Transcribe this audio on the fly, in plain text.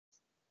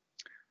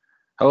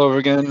Hello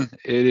again.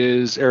 It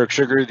is Eric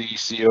Sugar, the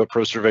CEO of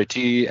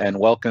ProServeIT, and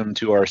welcome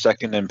to our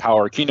second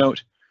Empower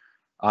Keynote.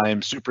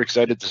 I'm super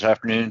excited this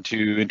afternoon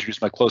to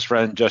introduce my close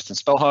friend, Justin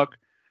Spelhaug.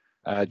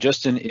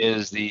 Justin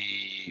is the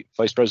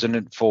Vice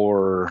President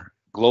for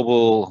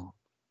Global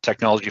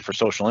Technology for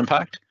Social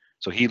Impact.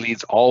 So he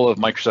leads all of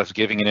Microsoft's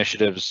giving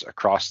initiatives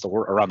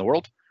around the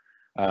world.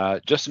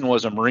 Justin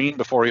was a Marine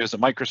before he was at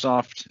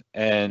Microsoft.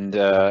 And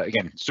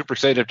again, super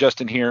excited to have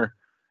Justin here.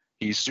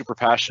 He's super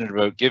passionate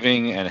about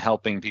giving and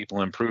helping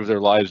people improve their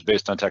lives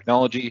based on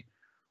technology.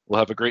 We'll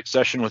have a great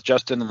session with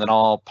Justin, and then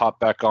I'll pop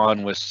back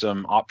on with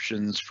some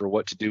options for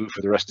what to do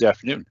for the rest of the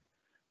afternoon.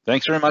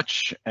 Thanks very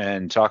much,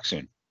 and talk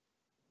soon.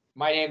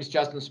 My name is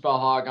Justin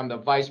Spelhaug. I'm the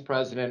Vice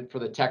President for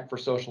the Tech for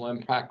Social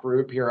Impact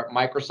Group here at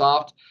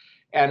Microsoft,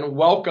 and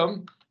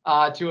welcome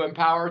to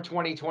Empower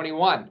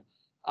 2021.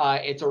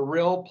 It's a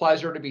real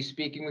pleasure to be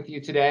speaking with you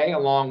today,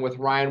 along with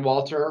Ryan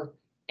Walter,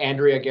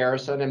 Andrea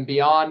Garrison, and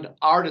beyond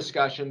our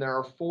discussion, there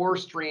are 4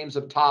 streams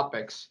of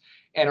topics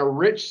and a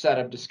rich set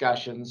of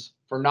discussions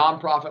for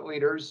nonprofit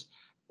leaders,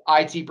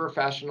 IT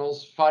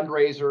professionals,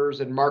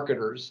 fundraisers, and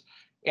marketers.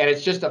 And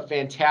it's just a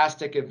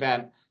fantastic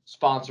event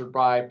sponsored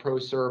by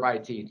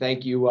ProServeIT.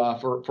 Thank you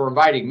for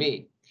inviting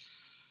me.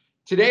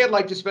 Today, I'd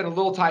like to spend a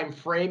little time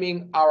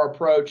framing our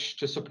approach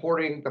to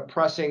supporting the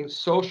pressing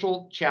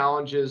social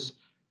challenges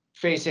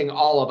facing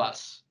all of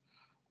us.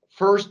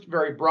 First,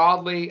 very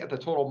broadly at the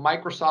total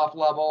Microsoft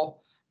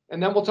level,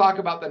 and then we'll talk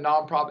about the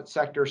nonprofit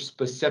sector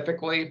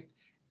specifically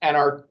and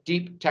our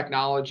deep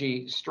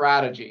technology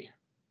strategy.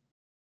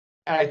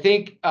 And I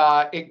think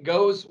it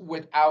goes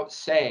without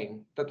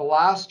saying that the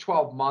last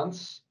 12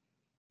 months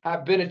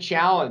have been a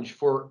challenge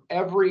for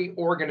every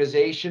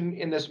organization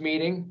in this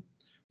meeting,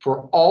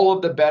 for all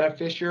of the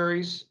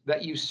beneficiaries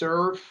that you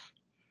serve.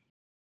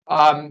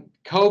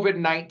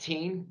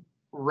 COVID-19,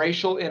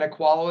 racial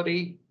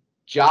inequality,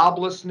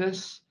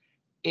 joblessness,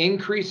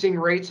 increasing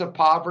rates of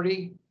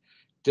poverty,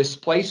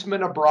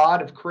 displacement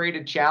abroad have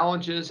created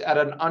challenges at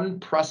an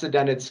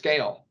unprecedented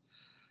scale.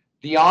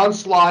 The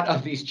onslaught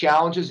of these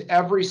challenges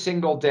every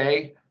single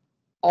day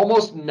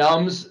almost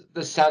numbs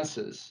the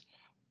senses.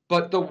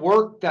 But the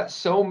work that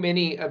so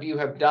many of you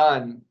have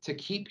done to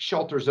keep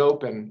shelters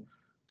open,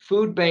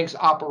 food banks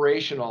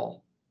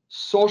operational,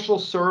 social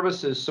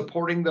services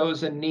supporting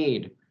those in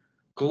need,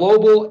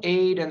 global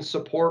aid and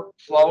support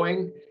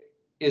flowing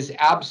is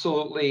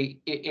absolutely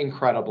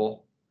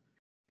incredible.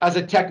 As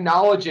a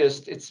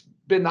technologist, it's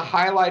been the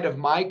highlight of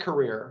my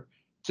career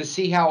to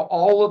see how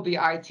all of the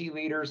IT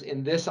leaders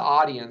in this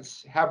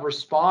audience have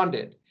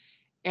responded,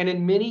 and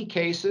in many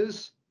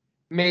cases,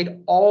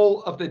 made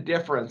all of the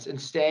difference in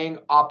staying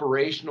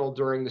operational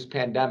during this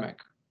pandemic.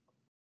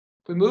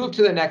 If we move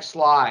to the next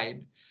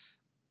slide,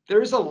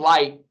 there's a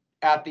light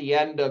at the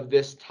end of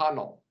this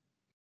tunnel.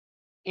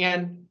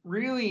 And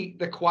really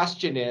the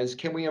question is,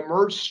 can we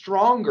emerge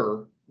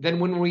stronger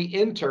than when we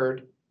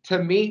entered to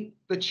meet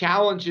the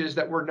challenges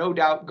that we're no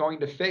doubt going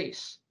to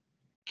face?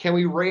 Can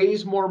we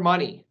raise more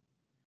money,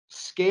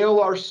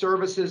 scale our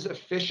services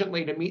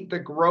efficiently to meet the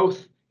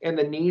growth and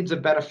the needs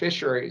of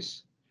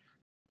beneficiaries?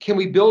 Can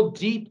we build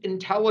deep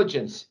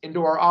intelligence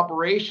into our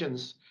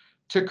operations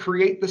to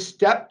create the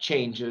step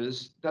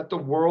changes that the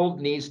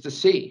world needs to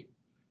see?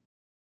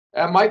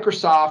 At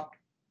Microsoft,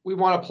 we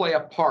want to play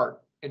a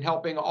part in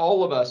helping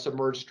all of us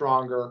emerge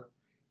stronger,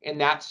 and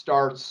that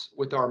starts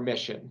with our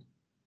mission.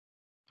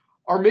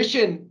 Our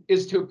mission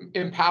is to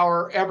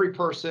empower every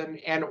person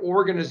and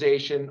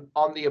organization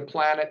on the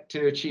planet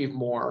to achieve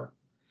more.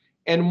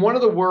 And one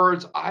of the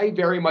words I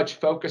very much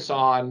focus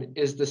on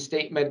is the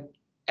statement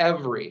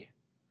every.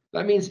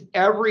 That means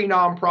every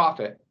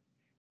nonprofit,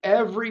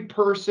 every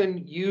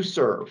person you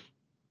serve,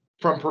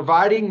 from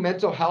providing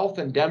mental health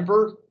in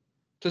Denver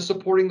to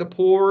supporting the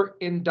poor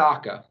in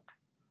Dhaka.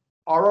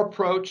 Our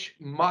approach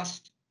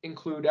must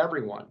include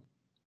everyone.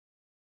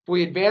 If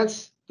we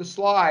advance the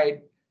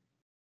slide,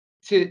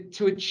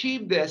 to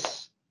achieve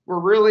this, we're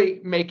really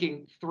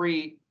making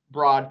 3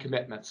 broad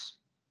commitments.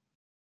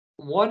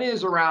 One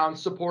is around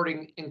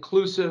supporting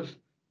inclusive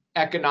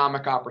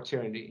economic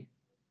opportunity.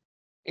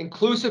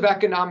 Inclusive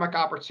economic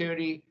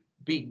opportunity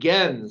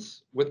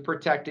begins with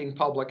protecting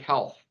public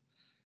health.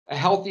 A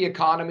healthy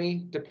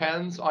economy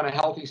depends on a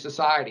healthy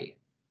society.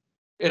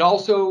 It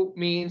also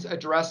means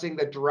addressing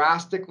the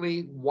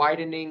drastically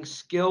widening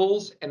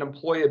skills and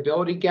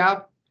employability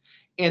gap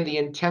and the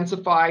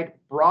intensified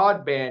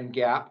broadband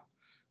gap,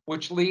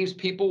 which leaves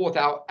people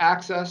without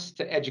access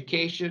to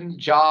education,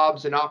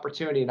 jobs, and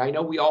opportunity. And I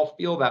know we all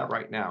feel that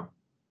right now.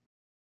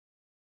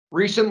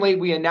 Recently,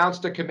 we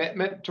announced a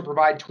commitment to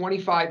provide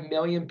 25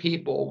 million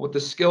people with the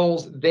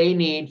skills they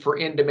need for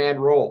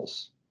in-demand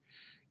roles,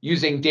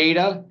 using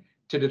data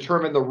to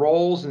determine the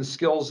roles and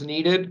skills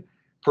needed,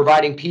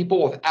 providing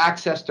people with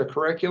access to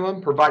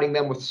curriculum, providing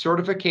them with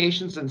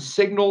certifications and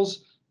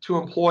signals to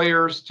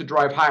employers to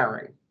drive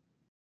hiring.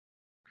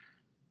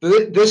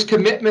 This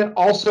commitment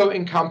also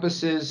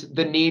encompasses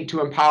the need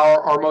to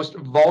empower our most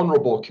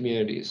vulnerable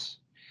communities,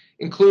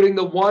 including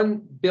the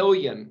 1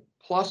 billion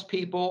plus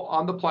people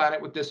on the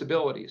planet with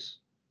disabilities.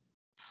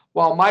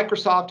 While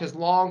Microsoft has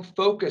long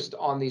focused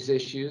on these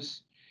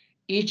issues,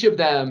 each of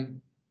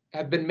them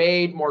have been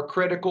made more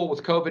critical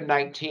with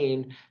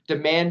COVID-19,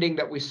 demanding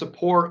that we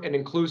support an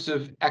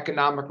inclusive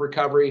economic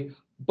recovery,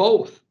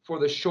 both for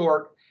the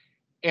short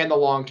and the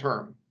long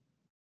term.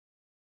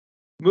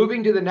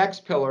 Moving to the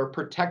next pillar,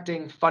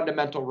 protecting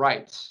fundamental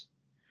rights.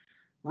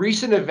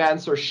 Recent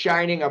events are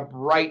shining a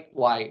bright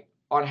light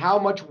on how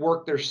much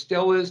work there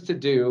still is to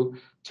do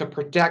to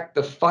protect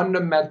the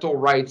fundamental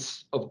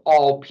rights of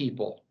all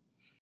people.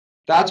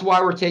 That's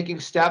why we're taking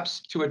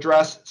steps to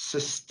address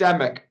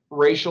systemic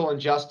racial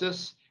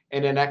injustice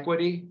and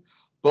inequity,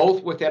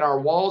 both within our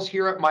walls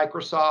here at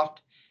Microsoft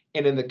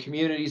and in the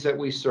communities that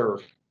we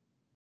serve.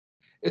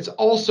 It's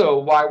also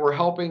why we're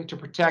helping to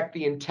protect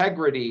the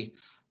integrity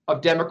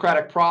of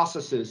democratic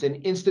processes and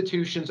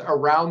institutions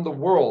around the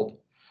world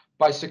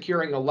by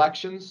securing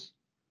elections,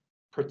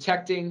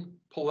 protecting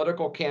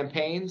political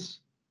campaigns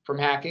from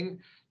hacking,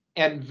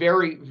 and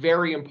very,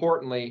 very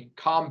importantly,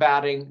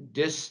 combating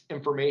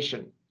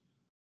disinformation.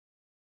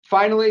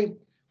 Finally,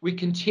 we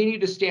continue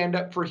to stand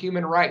up for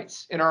human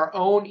rights in our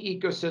own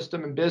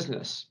ecosystem and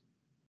business,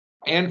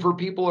 and for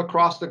people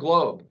across the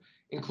globe,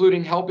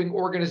 including helping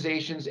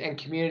organizations and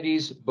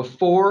communities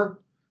before,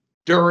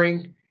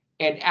 during,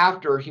 and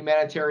after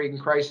humanitarian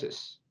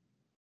crisis.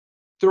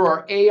 Through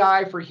our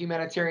AI for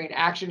Humanitarian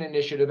Action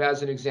initiative,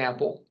 as an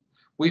example,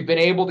 we've been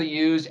able to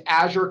use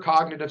Azure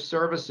Cognitive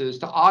Services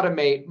to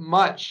automate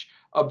much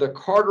of the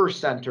Carter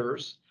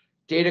Center's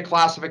data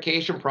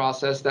classification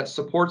process that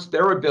supports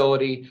their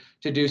ability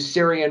to do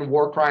Syrian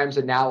war crimes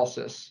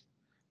analysis.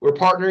 We're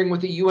partnering with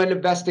the UN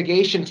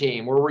investigation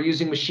team where we're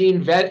using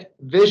machine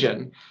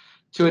vision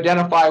to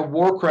identify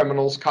war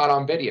criminals caught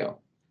on video.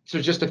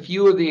 So just a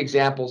few of the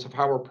examples of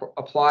how we're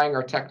applying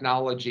our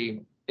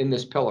technology in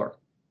this pillar.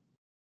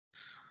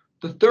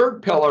 The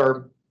third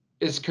pillar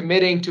is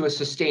committing to a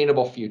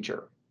sustainable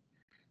future.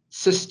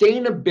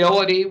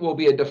 Sustainability will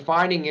be a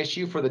defining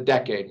issue for the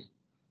decade.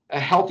 A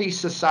healthy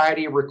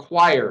society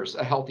requires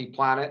a healthy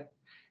planet,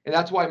 and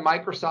that's why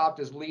Microsoft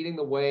is leading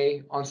the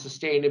way on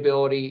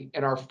sustainability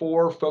in our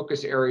 4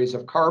 focus areas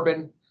of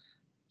carbon,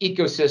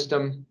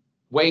 ecosystem,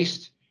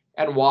 waste,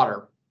 and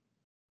water.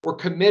 We're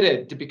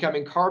committed to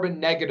becoming carbon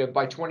negative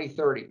by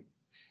 2030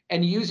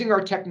 and using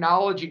our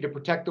technology to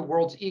protect the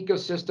world's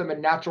ecosystem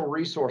and natural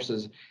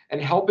resources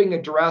and helping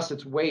address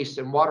its waste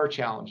and water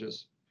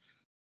challenges.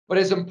 But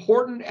as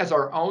important as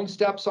our own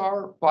steps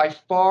are, by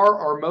far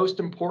our most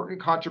important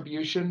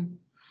contribution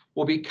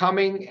will be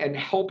coming and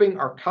helping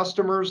our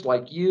customers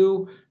like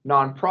you,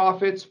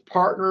 nonprofits,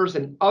 partners,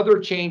 and other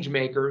change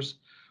makers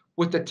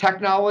with the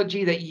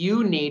technology that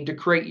you need to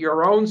create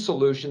your own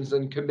solutions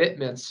and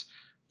commitments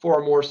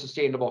for a more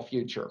sustainable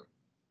future.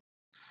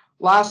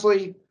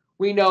 Lastly,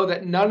 we know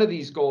that none of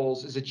these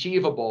goals is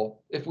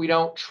achievable if we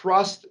don't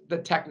trust the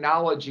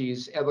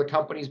technologies and the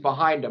companies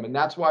behind them. And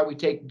that's why we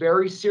take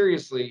very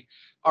seriously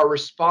our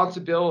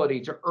responsibility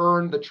to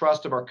earn the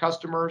trust of our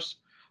customers,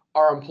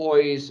 our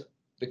employees,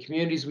 the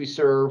communities we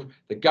serve,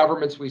 the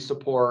governments we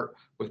support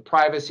with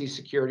privacy,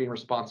 security, and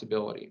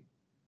responsibility.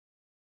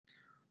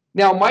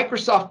 Now,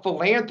 Microsoft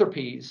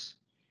Philanthropies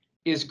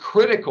is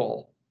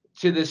critical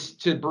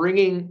to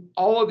bringing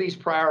all of these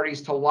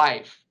priorities to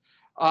life.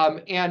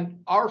 And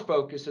our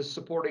focus is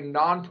supporting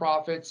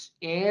nonprofits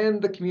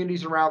and the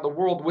communities around the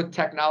world with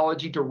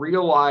technology to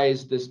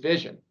realize this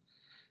vision.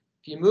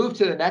 If you move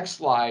to the next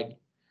slide,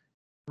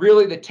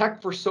 really the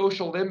Tech for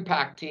Social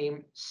Impact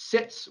team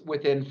sits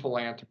within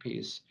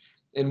Philanthropies,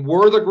 and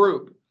we're the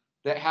group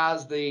that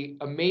has the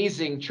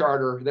amazing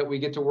charter that we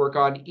get to work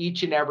on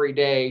each and every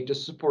day to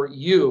support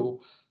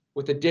you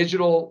with the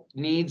digital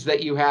needs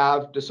that you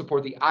have, to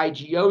support the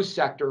IGO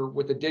sector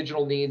with the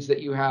digital needs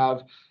that you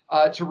have,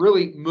 to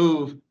really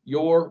move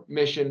your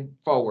mission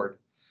forward.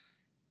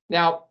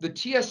 Now, the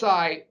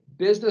TSI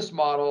business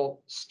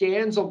model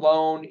stands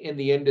alone in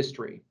the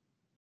industry.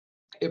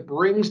 It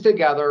brings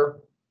together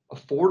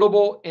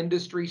affordable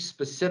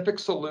industry-specific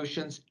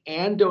solutions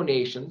and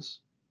donations,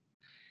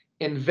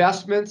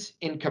 investments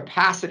in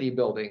capacity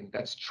building,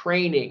 that's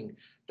training,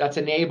 that's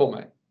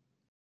enablement,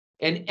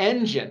 an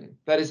engine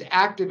that has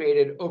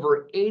activated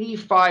over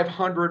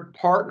 8,500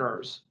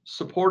 partners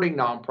supporting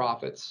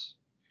nonprofits,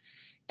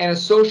 and a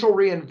social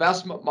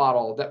reinvestment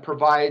model that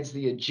provides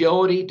the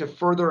agility to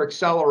further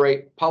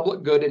accelerate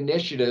public good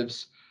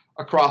initiatives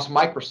across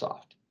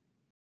Microsoft.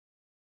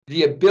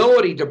 The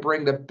ability to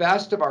bring the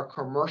best of our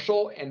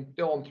commercial and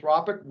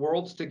philanthropic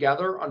worlds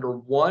together under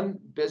one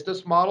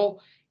business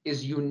model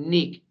is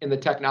unique in the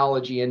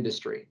technology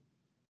industry.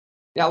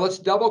 Now let's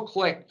double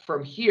click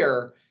from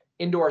here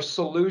into our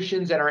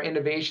solutions and our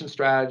innovation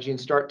strategy and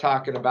start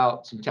talking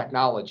about some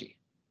technology.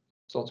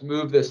 So let's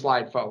move this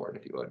slide forward,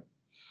 if you would.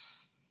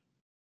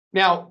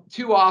 Now,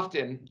 too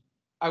often,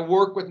 I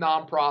work with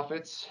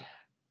nonprofits,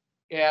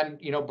 and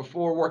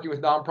before working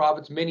with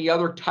nonprofits, many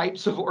other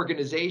types of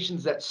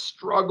organizations that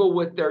struggle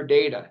with their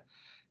data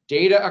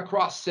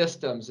across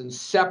systems and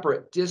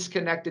separate,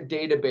 disconnected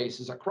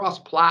databases across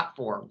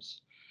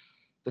platforms.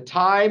 The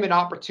time and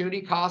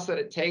opportunity cost that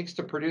it takes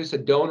to produce a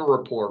donor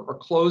report or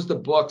close the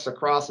books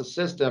across a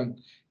system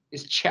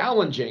is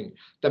challenging.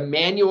 The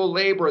manual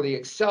labor, the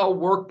Excel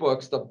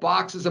workbooks, the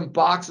boxes and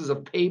boxes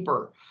of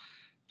paper.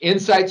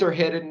 Insights are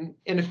hidden,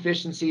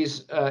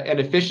 efficiencies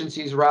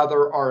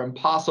rather are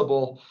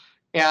impossible.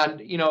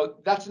 And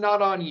that's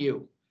not on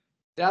you.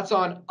 That's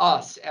on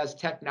us as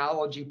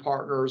technology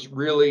partners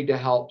really to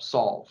help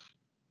solve.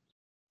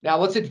 Now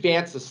let's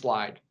advance the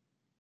slide.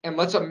 And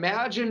let's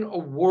imagine a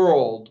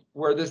world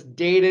where this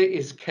data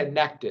is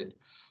connected,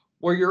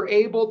 where you're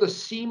able to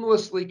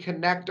seamlessly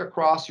connect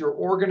across your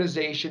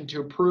organization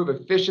to improve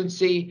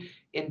efficiency,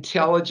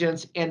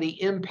 intelligence, and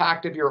the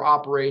impact of your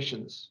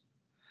operations.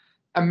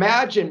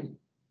 Imagine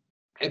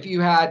if you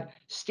had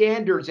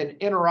standards and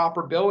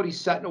interoperability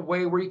set in a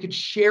way where you could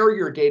share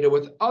your data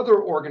with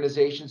other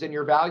organizations in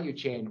your value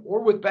chain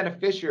or with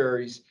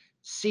beneficiaries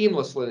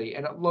seamlessly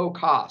and at low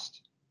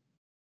cost.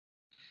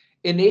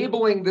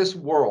 Enabling this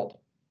world,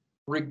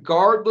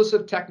 regardless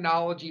of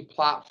technology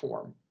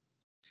platform,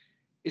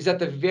 is at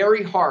the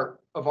very heart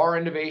of our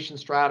innovation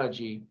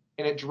strategy,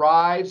 and it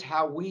drives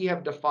how we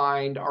have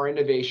defined our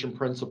innovation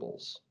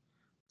principles.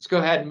 Let's go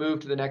ahead and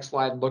move to the next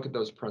slide and look at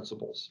those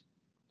principles.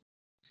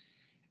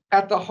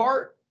 At the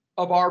heart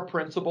of our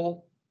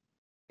principle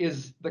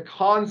is the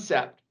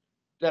concept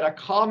that a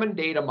common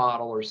data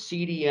model, or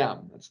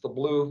CDM, that's the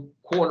blue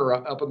corner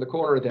up in the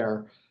corner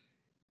there,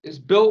 is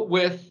built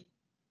with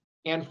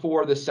and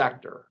for the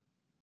sector.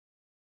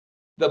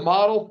 The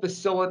model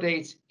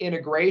facilitates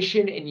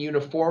integration and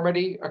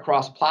uniformity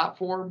across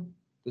platform.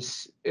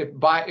 If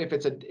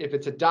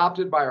it's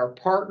adopted by our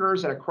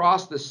partners and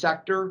across the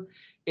sector,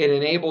 it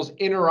enables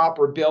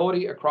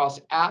interoperability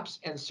across apps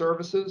and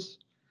services.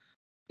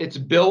 It's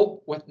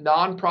built with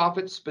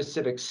nonprofit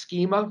specific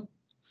schema,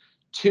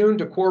 tuned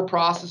to core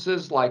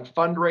processes like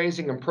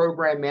fundraising and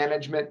program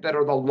management that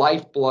are the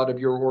lifeblood of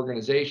your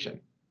organization.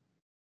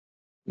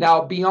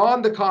 Now,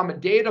 beyond the common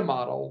data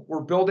model,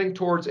 we're building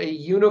towards a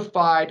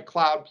unified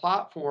cloud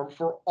platform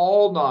for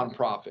all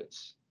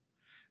nonprofits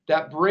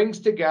that brings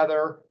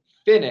together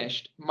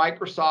finished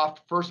Microsoft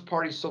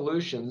first-party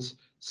solutions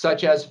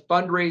such as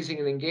fundraising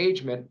and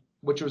engagement,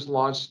 which was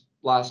launched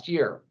last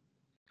year.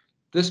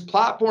 This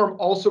platform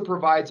also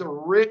provides a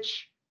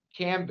rich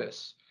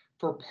canvas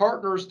for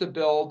partners to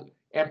build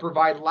and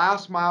provide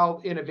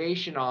last-mile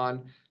innovation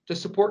on to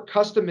support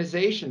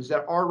customizations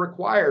that are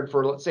required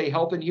for, let's say,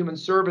 health and human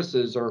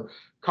services or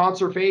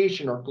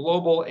conservation or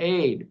global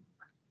aid.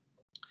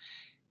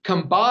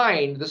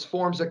 Combined, this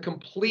forms a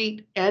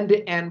complete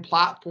end-to-end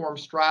platform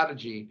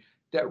strategy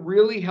that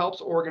really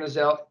helps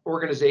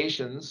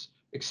organizations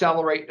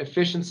accelerate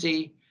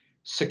efficiency,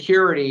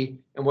 security,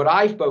 and what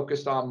I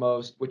focused on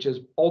most, which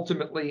is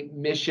ultimately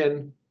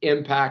mission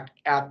impact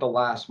at the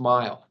last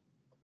mile.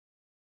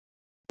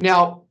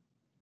 Now,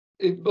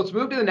 let's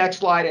move to the next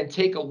slide and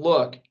take a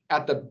look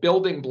at the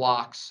building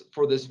blocks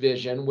for this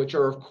vision, which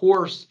are, of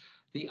course,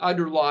 the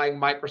underlying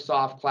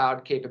Microsoft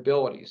cloud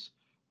capabilities.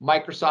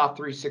 Microsoft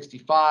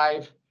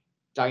 365,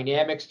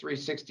 Dynamics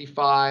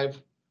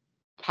 365,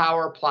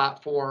 Power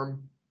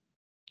Platform,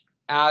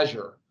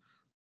 Azure.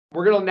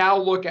 We're going to now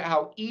look at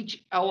how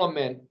each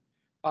element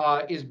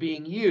is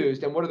being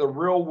used and what are the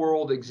real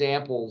world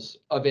examples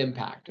of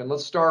impact. And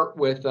let's start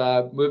with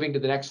moving to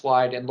the next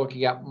slide and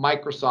looking at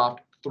Microsoft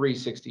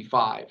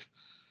 365.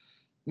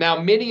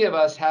 Now, many of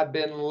us have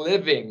been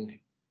living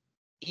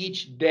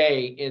each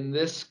day in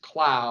this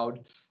cloud,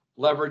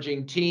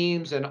 leveraging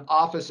Teams and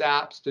Office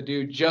apps to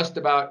do just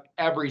about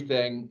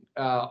everything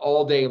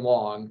all day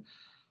long.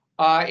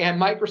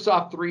 And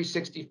Microsoft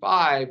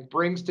 365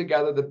 brings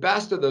together the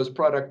best of those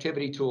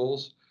productivity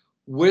tools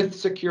with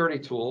security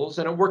tools,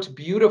 and it works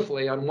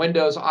beautifully on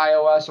Windows,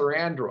 iOS, or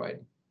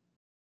Android.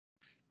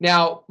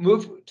 Now,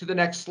 move to the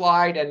next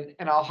slide,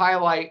 and I'll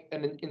highlight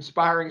an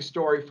inspiring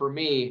story for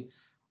me.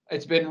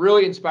 It's been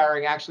really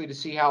inspiring, actually, to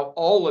see how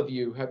all of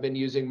you have been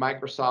using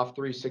Microsoft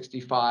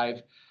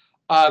 365.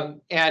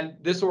 And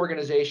this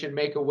organization,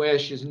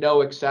 Make-A-Wish, is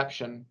no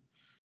exception.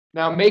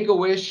 Now,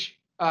 Make-A-Wish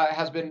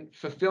has been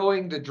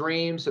fulfilling the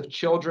dreams of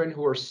children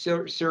who are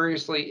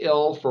seriously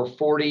ill for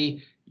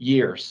 40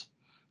 years.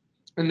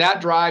 And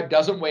that drive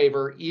doesn't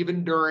waver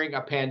even during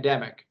a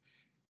pandemic.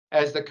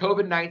 As the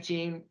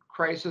COVID-19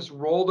 crisis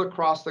rolled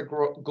across the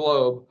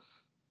globe,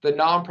 the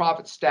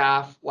nonprofit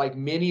staff, like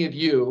many of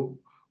you,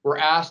 were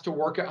asked to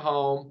work at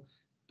home,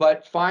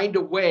 but find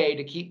a way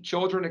to keep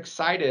children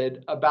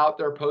excited about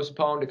their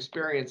postponed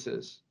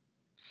experiences.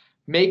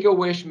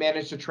 Make-A-Wish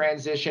managed to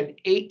transition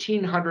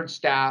 1,800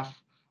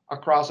 staff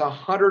across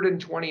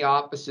 120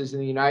 offices in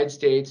the United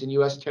States and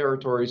US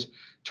territories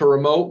to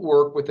remote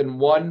work within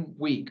 1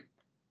 week.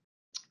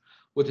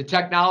 With the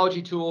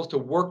technology tools to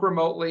work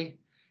remotely,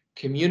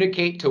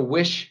 communicate to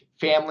wish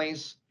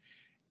families,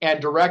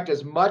 and direct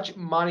as much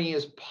money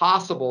as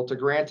possible to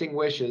granting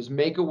wishes,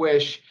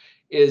 Make-A-Wish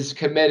is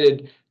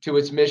committed to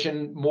its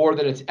mission more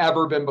than it's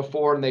ever been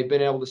before, and they've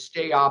been able to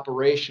stay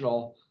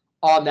operational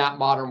on that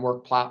modern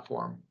work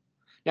platform.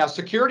 Now,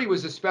 security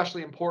was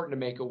especially important to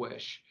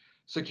Make-A-Wish.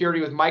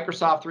 Security with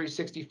Microsoft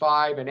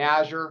 365 and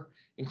Azure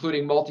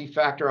including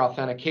multi-factor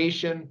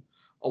authentication,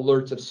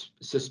 alerts of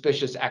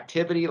suspicious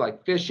activity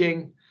like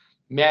phishing,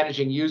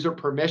 managing user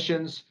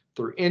permissions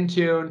through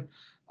Intune,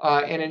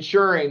 and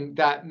ensuring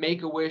that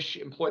Make-A-Wish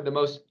employed the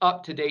most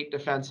up-to-date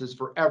defenses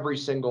for every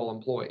single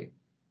employee.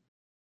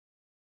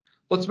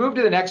 Let's move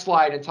to the next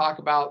slide and talk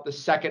about the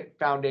second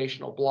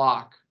foundational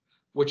block,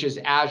 which is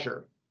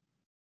Azure.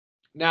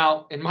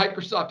 Now, in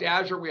Microsoft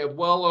Azure, we have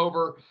well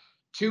over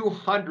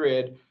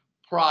 200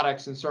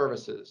 products and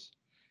services.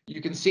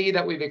 You can see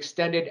that we've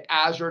extended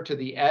Azure to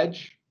the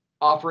edge,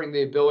 offering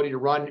the ability to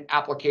run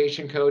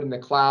application code in the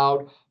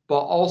cloud, but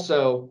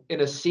also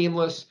in a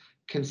seamless,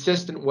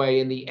 consistent way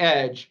in the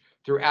edge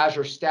through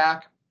Azure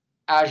Stack,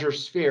 Azure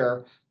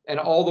Sphere, and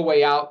all the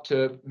way out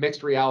to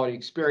mixed reality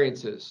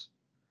experiences.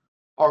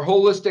 Our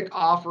holistic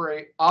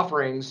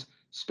offerings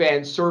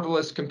span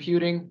serverless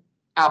computing,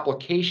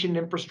 application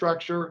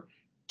infrastructure,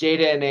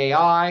 data and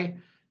AI,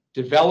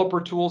 developer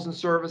tools and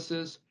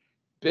services,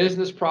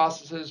 business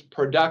processes,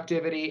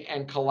 productivity,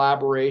 and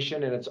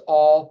collaboration, and it's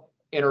all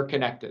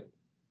interconnected.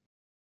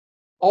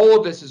 All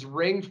of this is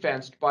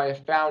ring-fenced by a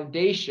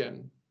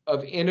foundation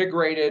of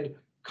integrated,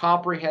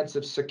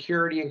 comprehensive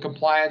security and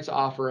compliance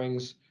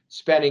offerings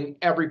spanning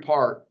every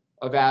part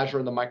of Azure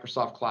and the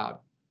Microsoft Cloud.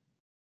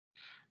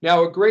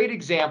 Now, a great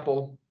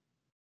example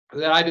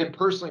that I've been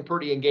personally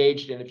pretty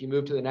engaged in, if you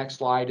move to the next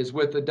slide, is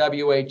with the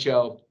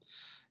WHO.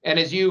 And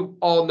as you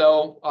all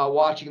know,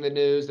 watching the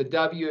news, the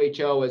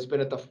WHO has been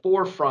at the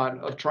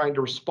forefront of trying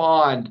to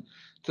respond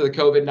to the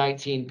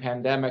COVID-19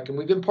 pandemic. And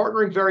we've been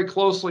partnering very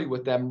closely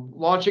with them,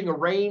 launching a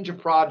range of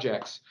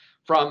projects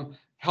from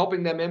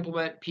helping them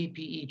implement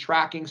PPE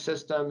tracking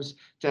systems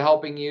to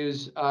helping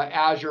use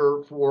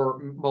Azure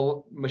for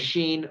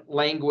machine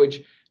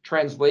language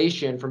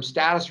translation from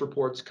status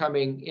reports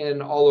coming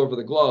in all over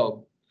the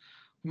globe.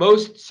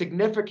 Most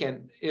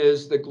significant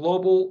is the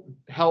Global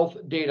Health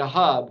Data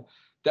Hub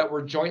that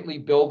we're jointly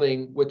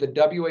building with the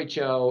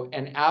WHO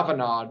and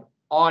Avanade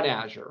on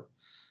Azure,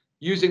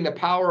 using the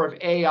power of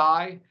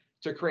AI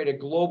to create a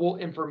global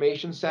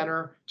information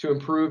center to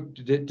improve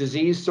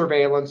disease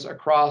surveillance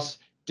across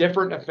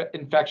different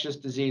infectious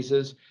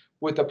diseases,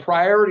 with the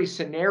priority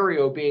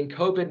scenario being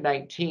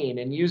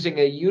COVID-19, and using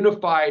a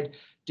unified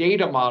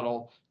data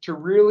model to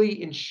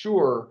really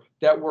ensure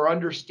that we're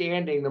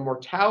understanding the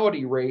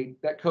mortality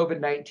rate that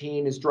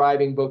COVID-19 is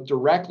driving both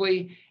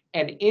directly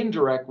and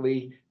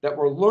indirectly, that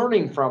we're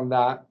learning from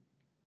that,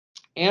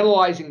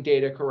 analyzing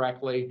data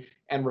correctly,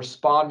 and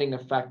responding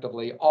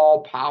effectively,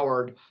 all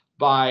powered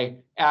by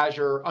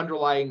Azure,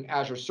 underlying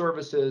Azure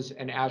services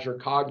and Azure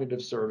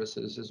Cognitive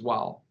Services as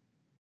well.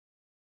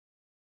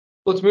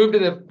 Let's move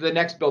to the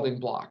next building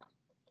block,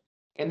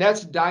 and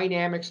that's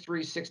Dynamics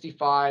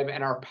 365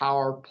 and our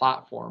Power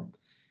Platform.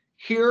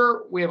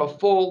 Here we have a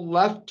full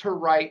left to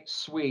right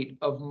suite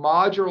of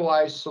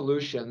modularized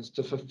solutions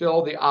to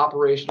fulfill the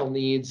operational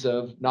needs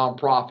of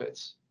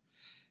nonprofits.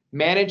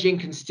 Managing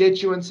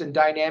constituents in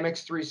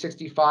Dynamics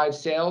 365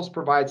 sales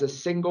provides a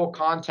single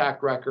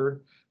contact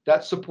record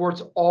that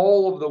supports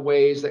all of the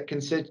ways that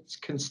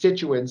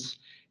constituents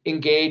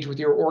engage with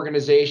your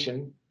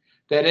organization,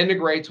 that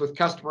integrates with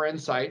customer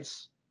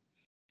insights,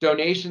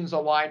 donations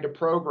aligned to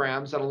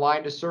programs that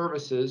align to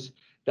services,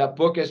 that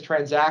book as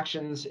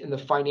transactions in the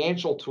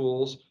financial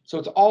tools. So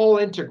it's all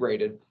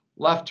integrated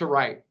left to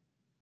right.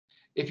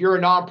 If you're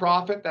a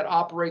nonprofit that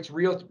operates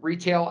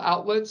retail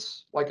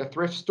outlets like a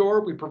thrift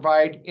store, we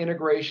provide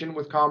integration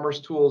with commerce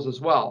tools as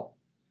well.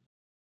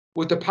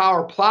 With the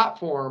Power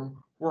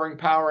Platform, we're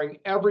empowering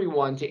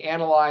everyone to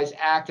analyze,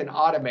 act, and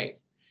automate.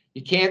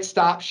 You can't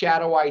stop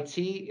shadow IT.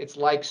 It's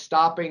like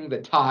stopping the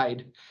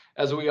tide,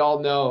 as we all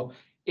know.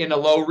 In a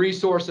low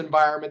resource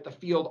environment, the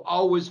field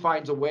always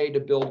finds a way to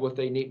build what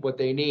they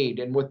need.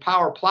 And with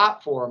Power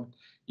Platform,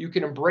 you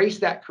can embrace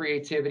that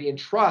creativity and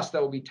trust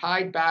that will be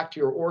tied back to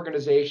your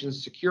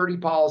organization's security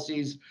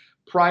policies,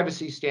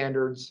 privacy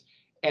standards,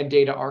 and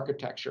data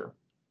architecture.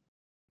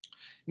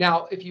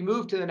 Now, if you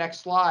move to the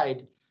next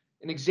slide,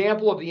 an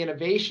example of the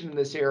innovation in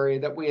this area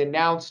that we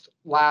announced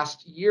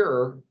last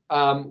year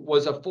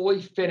was a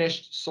fully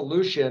finished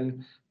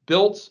solution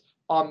built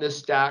on this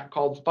stack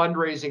called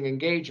Fundraising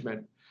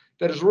Engagement,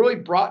 that is really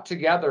brought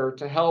together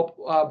to help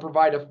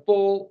provide a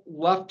full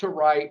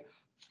left-to-right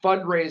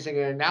fundraising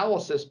and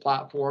analysis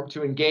platform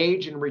to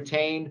engage and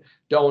retain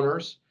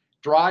donors,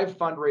 drive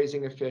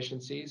fundraising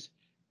efficiencies,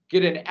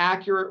 get an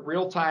accurate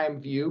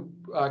real-time view,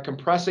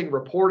 compressing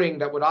reporting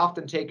that would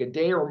often take a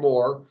day or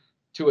more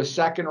to a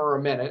second or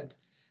a minute,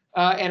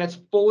 and it's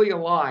fully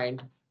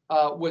aligned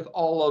with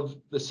all of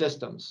the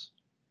systems.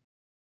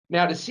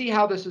 Now, to see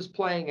how this is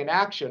playing in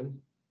action,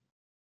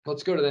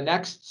 let's go to the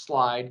next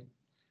slide.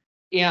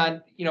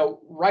 And,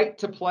 Right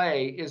to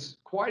Play is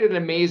quite an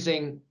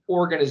amazing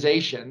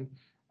organization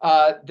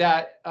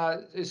that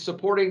is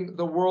supporting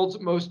the world's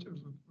most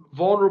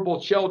vulnerable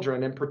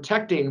children and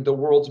protecting the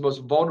world's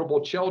most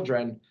vulnerable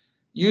children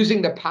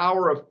using the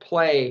power of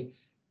play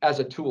as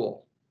a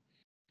tool.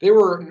 They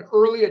were an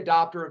early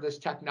adopter of this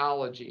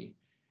technology.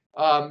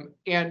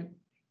 And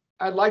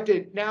I'd like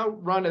to now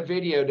run a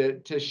video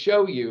to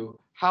show you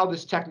how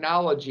this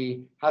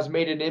technology has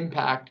made an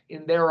impact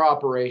in their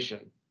operation.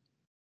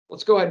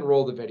 Let's go ahead and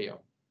roll the video.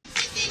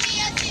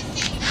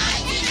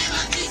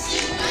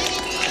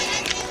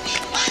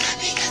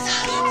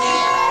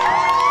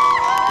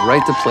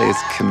 Right to Play is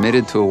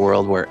committed to a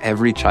world where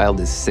every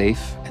child is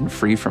safe and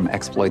free from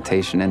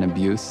exploitation and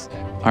abuse.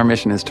 Our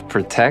mission is to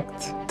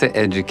protect, to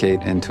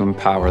educate, and to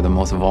empower the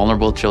most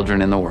vulnerable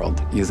children in the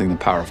world using the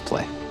power of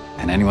play.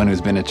 And anyone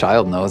who's been a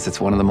child knows it's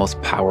one of the most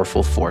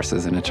powerful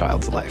forces in a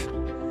child's life.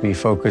 We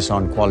focus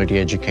on quality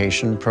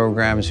education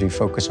programs, we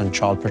focus on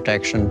child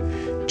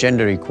protection,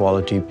 gender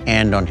equality,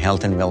 and on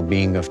health and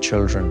well-being of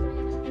children.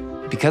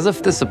 Because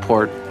of the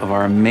support of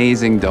our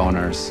amazing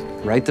donors,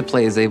 Right to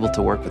Play is able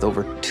to work with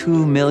over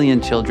 2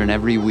 million children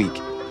every week.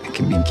 It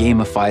can be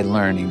gamified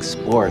learning,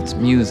 sports,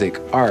 music,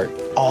 art,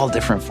 all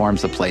different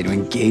forms of play to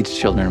engage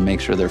children and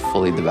make sure they're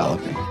fully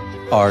developing.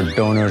 Our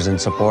donors and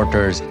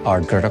supporters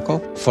are critical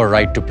for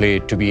Right to Play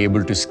to be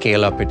able to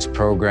scale up its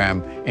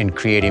program and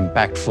create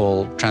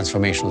impactful,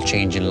 transformational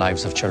change in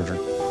lives of children.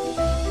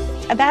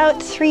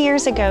 About 3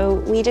 years ago,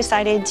 we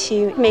decided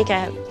to make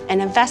an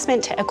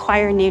investment to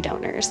acquire new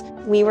donors.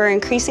 We were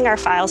increasing our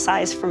file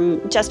size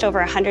from just over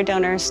 100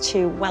 donors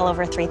to well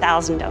over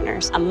 3,000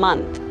 donors a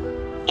month.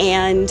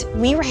 And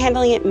we were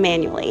handling it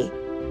manually.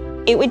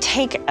 It would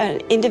take an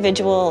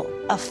individual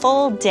a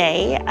full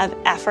day of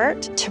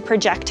effort to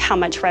project how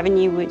much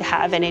revenue we'd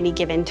have at any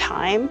given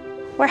time.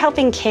 We're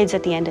helping kids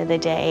at the end of the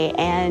day,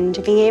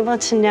 and being able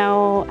to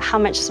know how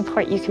much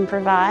support you can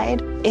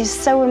provide is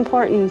so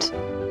important.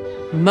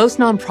 Most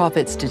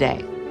nonprofits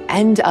today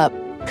end up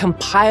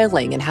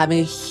compiling and having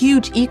a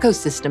huge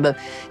ecosystem of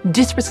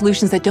disparate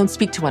solutions that don't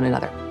speak to one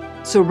another.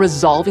 So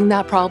resolving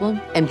that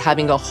problem and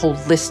having a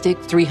holistic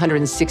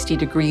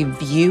 360-degree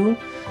view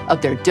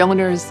of their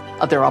donors,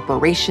 of their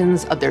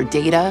operations, of their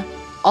data,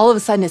 all of a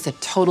sudden it's a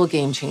total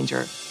game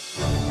changer.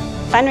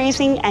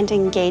 Fundraising and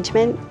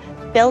engagement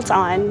built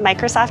on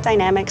Microsoft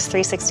Dynamics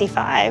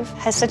 365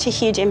 has such a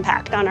huge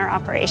impact on our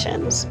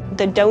operations.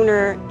 The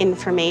donor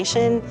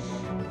information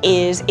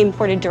is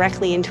imported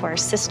directly into our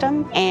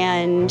system,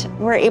 and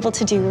we're able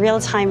to do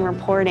real-time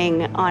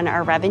reporting on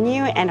our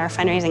revenue and our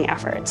fundraising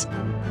efforts.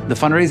 The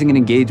fundraising and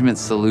engagement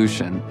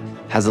solution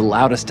has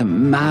allowed us to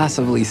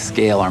massively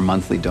scale our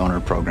monthly donor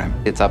program.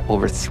 It's up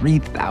over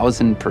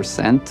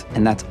 3,000%,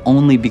 and that's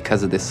only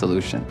because of this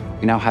solution.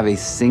 We now have a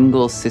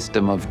single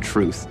system of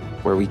truth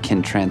where we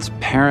can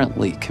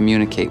transparently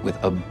communicate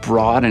with a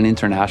broad and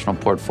international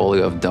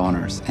portfolio of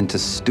donors and to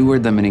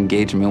steward them and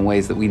engage them in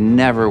ways that we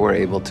never were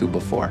able to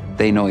before.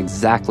 They know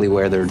exactly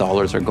where their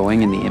dollars are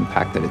going and the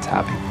impact that it's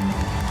having.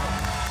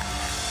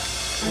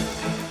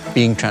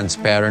 Being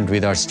transparent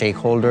with our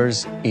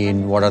stakeholders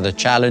in what are the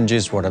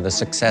challenges, what are the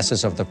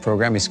successes of the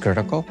program is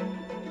critical.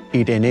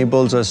 It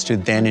enables us to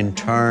then in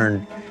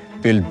turn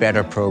build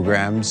better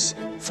programs,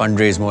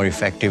 fundraise more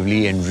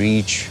effectively, and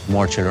reach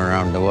more children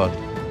around the world.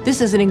 This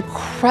is an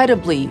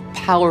incredibly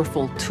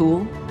powerful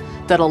tool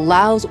that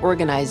allows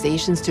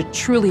organizations to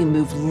truly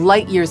move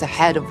light years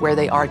ahead of where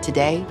they are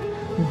today,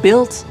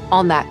 built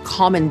on that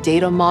common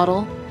data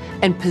model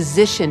and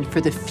positioned for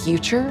the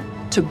future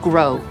to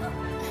grow.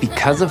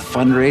 Because of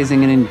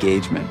fundraising and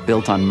engagement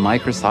built on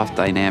Microsoft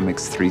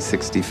Dynamics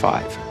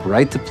 365,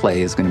 Right to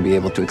Play is going to be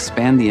able to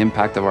expand the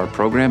impact of our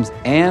programs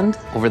and,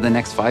 over the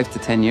next 5 to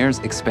 10 years,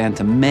 expand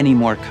to many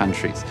more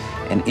countries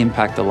and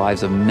impact the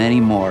lives of many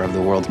more of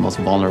the world's most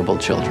vulnerable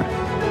children.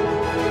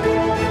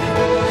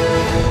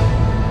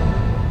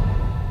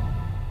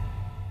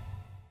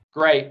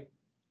 Great.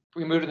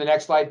 Can we move to the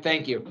next slide?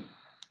 Thank you.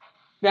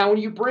 Now, when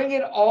you bring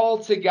it all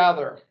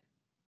together,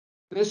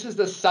 this is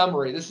the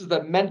summary. This is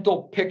the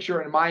mental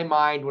picture in my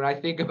mind when I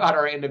think about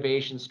our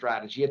innovation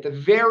strategy. At the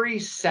very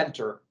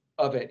center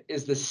of it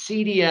is the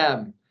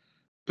CDM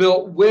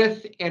built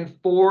with and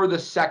for the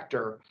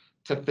sector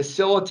to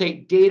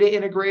facilitate data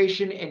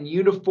integration and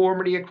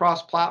uniformity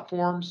across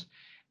platforms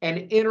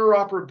and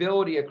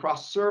interoperability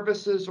across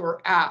services or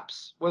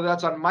apps, whether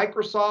that's on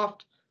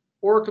Microsoft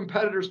or a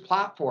competitor's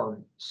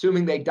platform,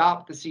 assuming they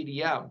adopt the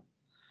CDM.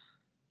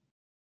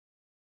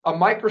 A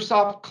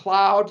Microsoft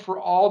cloud for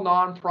all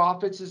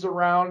nonprofits is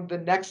around the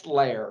next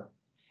layer,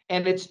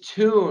 and it's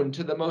tuned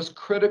to the most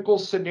critical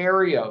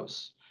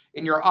scenarios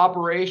in your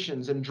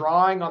operations and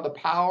drawing on the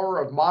power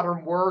of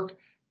modern work,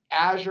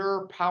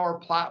 Azure, Power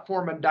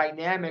Platform, and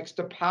Dynamics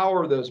to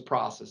power those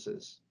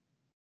processes.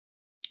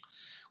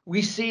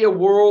 We see a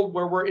world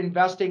where we're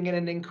investing in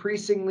an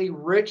increasingly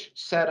rich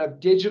set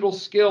of digital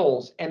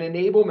skills and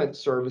enablement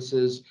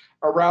services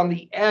around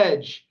the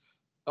edge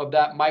of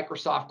that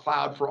Microsoft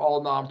cloud for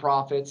all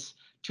nonprofits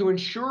to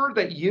ensure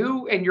that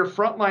you and your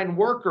frontline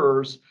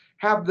workers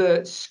have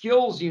the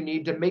skills you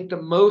need to make the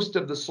most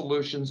of the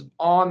solutions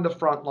on the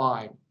front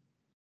line.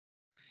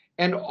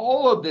 And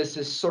all of this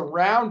is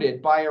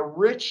surrounded by a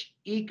rich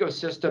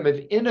ecosystem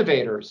of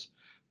innovators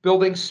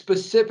building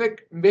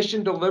specific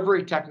mission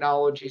delivery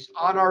technologies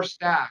on our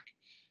stack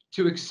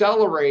to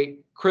accelerate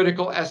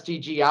critical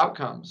SDG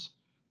outcomes.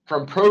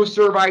 From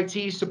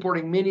ProServeIT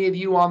supporting many of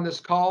you on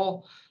this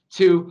call,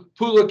 to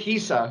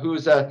Pulakisa,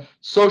 who's a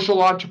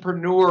social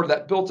entrepreneur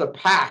that built a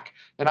PAC,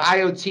 an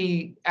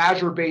IoT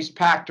Azure-based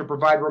PAC to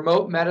provide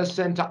remote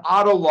medicine, to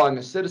Autolung,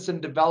 a citizen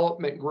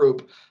development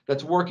group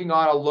that's working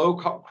on a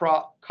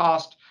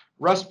low-cost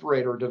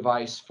respirator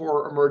device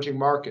for emerging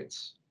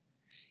markets.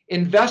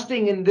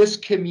 Investing in this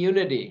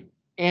community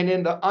and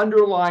in the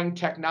underlying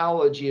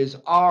technology is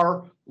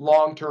our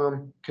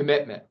long-term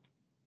commitment.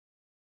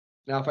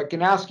 Now, if I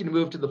can ask you to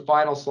move to the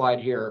final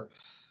slide here,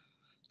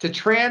 to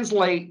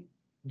translate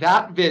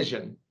that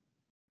vision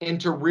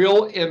into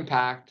real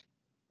impact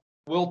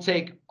will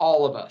take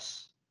all of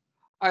us.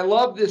 I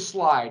love this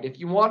slide. If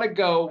you want to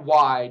go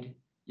wide,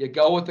 you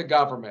go with the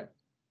government.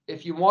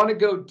 If you want to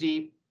go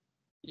deep,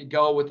 you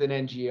go with an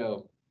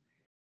NGO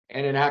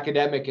and an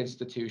academic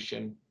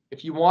institution.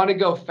 If you want to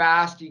go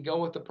fast, you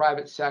go with the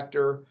private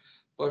sector.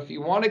 But if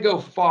you want to go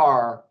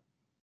far,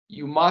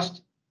 you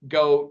must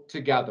go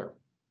together.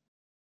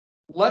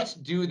 Let's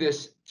do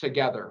this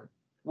together.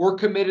 We're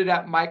committed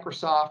at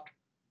Microsoft.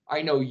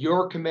 I know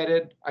you're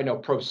committed. I know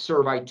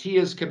ProServeIT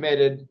is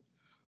committed.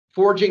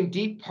 Forging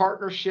deep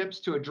partnerships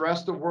to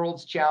address the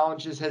world's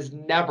challenges has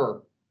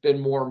never been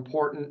more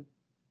important.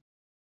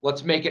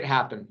 Let's make it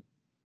happen.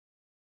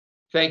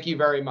 Thank you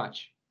very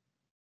much.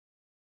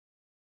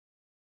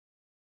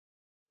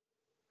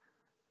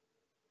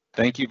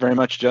 Thank you very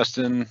much,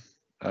 Justin.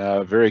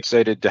 Very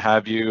excited to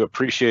have you.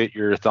 Appreciate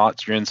your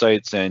thoughts, your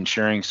insights, and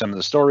sharing some of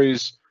the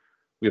stories.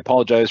 We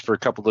apologize for a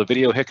couple of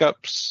video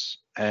hiccups.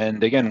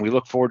 And again, we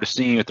look forward to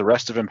seeing you at the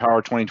rest of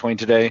Empower 2020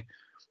 today.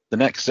 The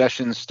next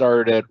sessions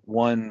start at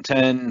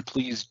 1:10.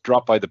 Please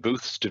drop by the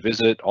booths to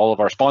visit all of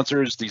our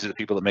sponsors. These are the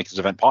people that make this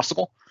event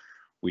possible.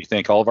 We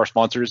thank all of our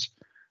sponsors.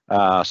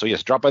 So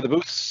yes, drop by the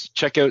booths,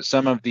 check out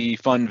some of the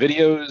fun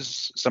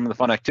videos, some of the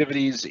fun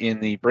activities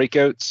in the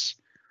breakouts.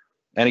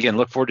 And again,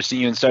 look forward to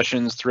seeing you in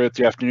sessions throughout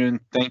the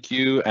afternoon. Thank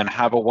you and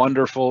have a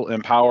wonderful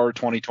Empower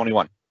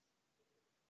 2021.